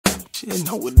Shit,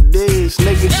 know what it is,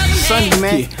 nigga. Sonny,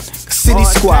 man. City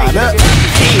squad up.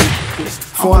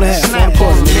 4.5, 4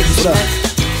 quarter, nigga. What up?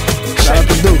 Shout out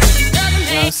to Duke.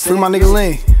 Free my nigga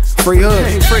Lane. Free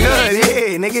hood. Free hood,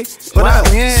 yeah, nigga. What up?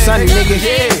 Sonny, nigga.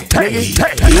 Pay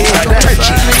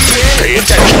attention.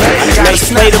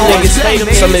 Play them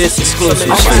niggas. Some of this exclusive.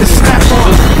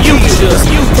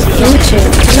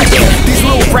 These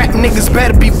little rap niggas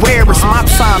better beware. It's my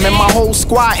time and my whole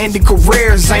squad ended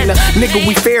careers. Ain't a nigga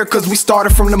we fair cause we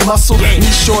started from the muscle. Me,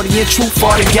 Shorty, and Truth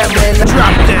all together and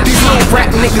drop that. These little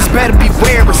rap niggas better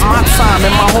beware. It's my time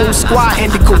and my whole squad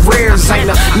ended careers.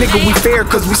 Ain't a nigga we fair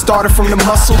cause we started from the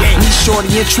muscle. Me, Shorty,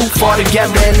 and Truth all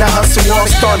together in the hustle. All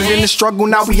started in the struggle,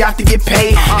 now we out to get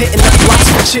paid. Hitting the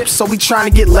blocks for chips, so we trying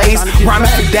to get lays.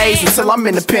 Rhyming for days until I'm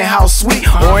in the penthouse suite,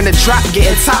 or in the drop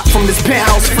getting top from this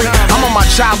penthouse free. I'm on my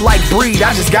job like Breed,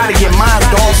 I just gotta get mine,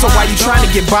 dog. So while you trying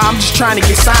to get by, I'm just trying to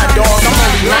get signed, dog. I'm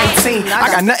only 19, I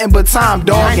got nothing but time,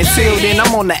 dog. Until then,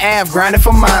 I'm on the Ave grinding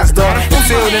for mines, dog.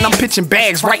 Until then, I'm pitching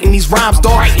bags, writing these rhymes,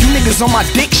 dog. You niggas on my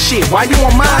dick shit, why you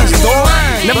on mines, dog?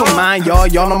 Never mind, y'all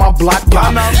know my block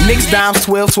pop. Niggas dimes,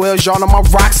 12s, y'all know my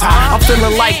rocks high. I'm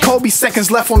feeling like Kobe, seconds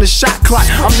left on the shot clock.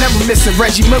 I'm never missing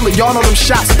Reggie Miller, y'all know them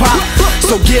shots pop.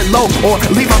 So get low or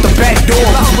leave out the back door.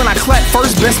 When I clap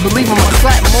first, best believe I'ma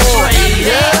clap more.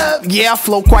 Yeah, I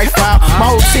flow quite foul.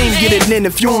 My whole team get it in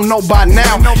if you don't know by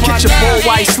now. Catch your boy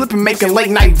while he slipping, making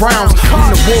late night rounds. From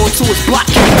the wall to his block,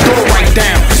 keep the door right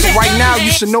down. So right now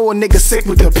you should know a nigga sick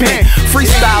with the pen.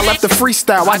 Freestyle after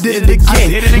freestyle, I did it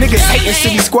again. Niggas hating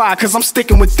City Squad cause I'm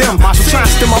sticking with them. So try to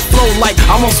steal my flow like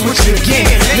I'm gonna switch it again.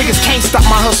 Niggas can't stop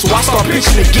my hustle, I start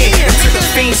pitching again. Until the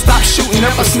fiend stop shooting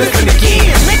up or sniffing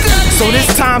again. So this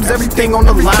time's everything on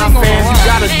the line, fam. You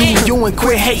gotta do you and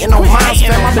quit hating on mine,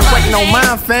 fam. I've been waiting on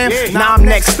mine, fam. Now I'm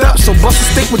next up, so bust a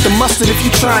stick with the mustard if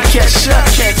you try to catch up.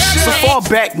 So fall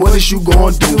back, what is you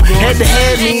gonna do? Head to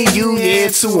head, me and you, yeah,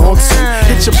 2 on 2.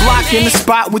 Hit your block in the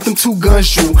spot with them 2 guns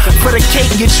drew. For the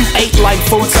cake, get you 8 like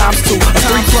 4 times 2. A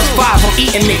 3 plus 5, I'm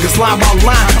eating niggas line by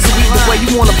line. So either way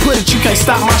you wanna put it, you can't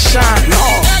stop my shine.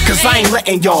 No, cause I ain't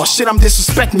letting y'all, shit, I'm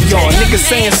disrespecting y'all. Niggas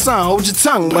saying, son, hold your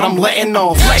tongue, but I'm letting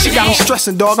off. Shit got me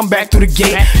stressing, dog, I'm back through the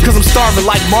gate. Cause I'm starving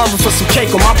like Marvin for some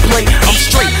cake on my plate. I'm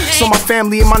straight, so my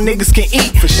family and my niggas can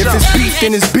eat. If it's beef,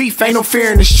 then it's beef, ain't no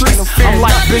fear in the streets. I'm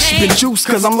like Bishop and Juice,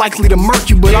 cause I'm likely to murk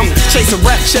you. But I'm chasing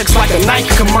rap checks like a Nike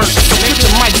commercial. So put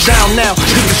your mic down now,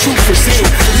 cause the truth is here.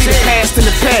 Leave the past in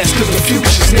the past, cause the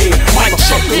future's near. Mic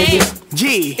check, nigga.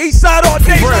 Yeah. Eastside all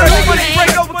day,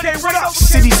 straight over, what up?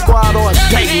 City Squad all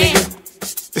day, nigga.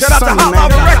 It's Shout out to Hot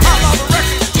Lava Records.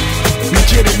 You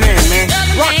get it in, man.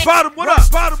 Rock Bottom, what up?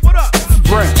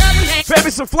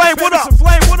 Baby, some flame, what up?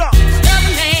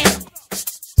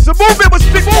 Some movement was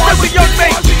big, movement with Young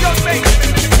Mase.